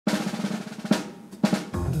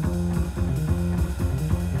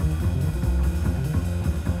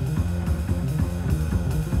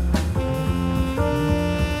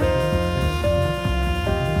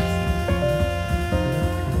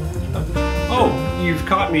You've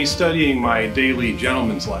caught me studying my daily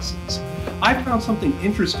gentleman's lessons. I found something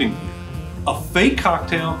interesting here. A fake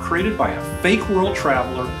cocktail created by a fake world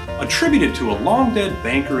traveler attributed to a long-dead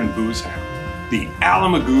banker and booze hound, the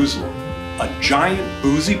Alamagoozlum, a giant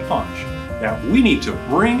boozy punch that we need to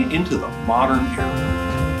bring into the modern era.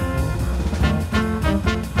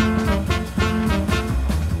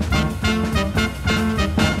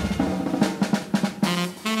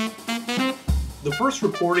 The first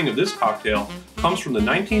reporting of this cocktail comes from the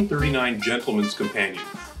 1939 Gentleman's Companion,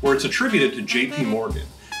 where it's attributed to J.P. Morgan.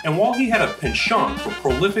 And while he had a penchant for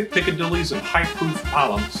prolific picadillies and high-proof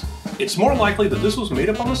alums, it's more likely that this was made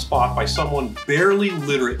up on the spot by someone barely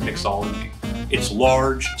literate in mixology. It's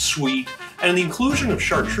large, sweet, and the inclusion of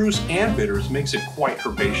chartreuse and bitters makes it quite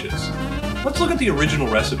herbaceous. Let's look at the original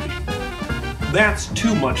recipe. That's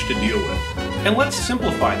too much to deal with. And let's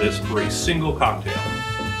simplify this for a single cocktail.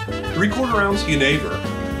 3/4 ounce Jenever,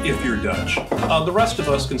 if you're Dutch. The rest of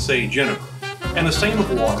us can say Jennifer. And the same of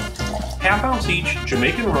water. 1/2 ounce each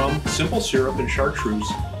Jamaican rum, simple syrup, and chartreuse,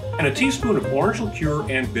 and a teaspoon of orange liqueur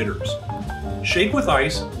and bitters. Shake with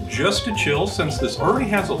ice just to chill since this already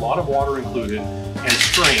has a lot of water included, and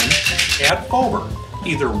strain. Add foamer,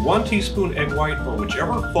 either 1 teaspoon egg white or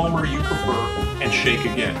whichever foamer you prefer, and shake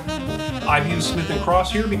again. I've used Smith &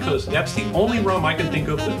 Cross here because that's the only rum I can think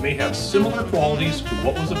of that may have similar qualities to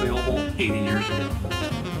what was available 80 years ago.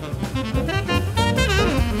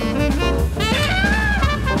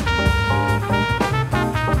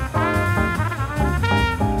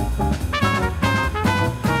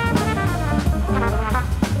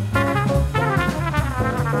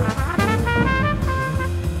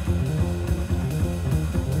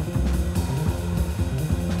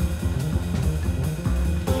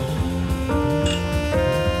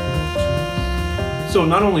 So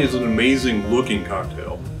not only is it an amazing looking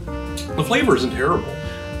cocktail, the flavor isn't terrible.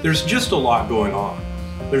 There's just a lot going on.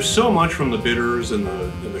 There's so much from the bitters and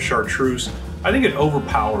the chartreuse, I think it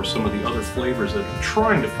overpowers some of the other flavors that are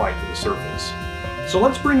trying to fight to the surface. So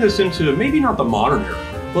let's bring this into maybe not the modern era,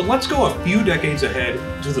 but let's go a few decades ahead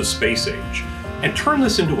to the space age and turn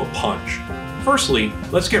this into a punch. Firstly,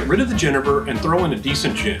 let's get rid of the Jennifer and throw in a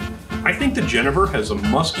decent gin. I think the Jennifer has a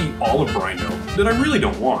musky olive brine note that I really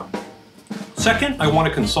don't want. Second, I want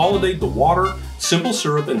to consolidate the water, simple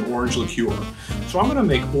syrup, and orange liqueur. So I'm going to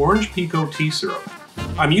make orange Pekoe tea syrup.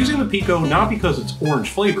 I'm using the Pekoe not because it's orange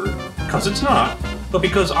flavored, because it's not, but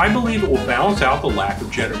because I believe it will balance out the lack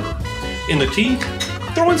of Jennifer. In the tea,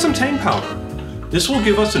 throw in some Tang powder. This will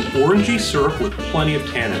give us an orangey syrup with plenty of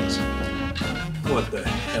tannins. What the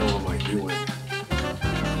hell am I doing?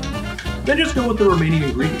 Then just go with the remaining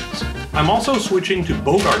ingredients. I'm also switching to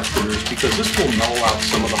Bogart's bitters because this will mellow out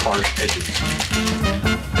some of the harsh edges.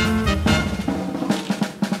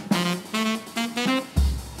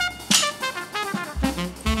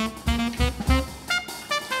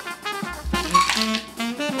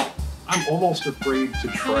 I'm almost afraid to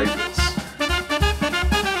try this.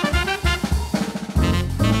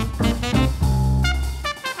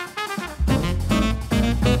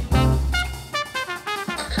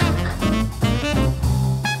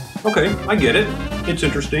 Okay, I get it. It's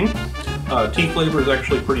interesting. Tea flavor is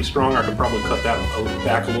actually pretty strong. I could probably cut that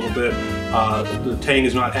back a little bit. The Tang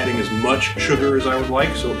is not adding as much sugar as I would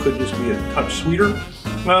like, so it could just be a touch sweeter.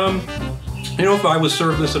 You know, if I was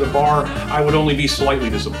served this at a bar, I would only be slightly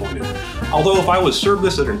disappointed. Although if I was served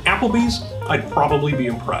this at an Applebee's, I'd probably be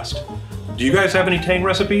impressed. Do you guys have any Tang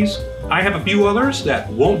recipes? I have a few others that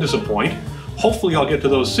won't disappoint. Hopefully I'll get to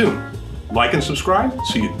those soon. Like and subscribe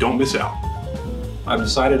so you don't miss out. I've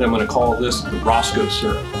decided I'm going to call this the Roscoe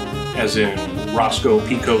syrup, as in Roscoe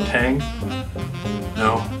Pekoe Tang.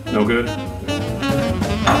 No? No good?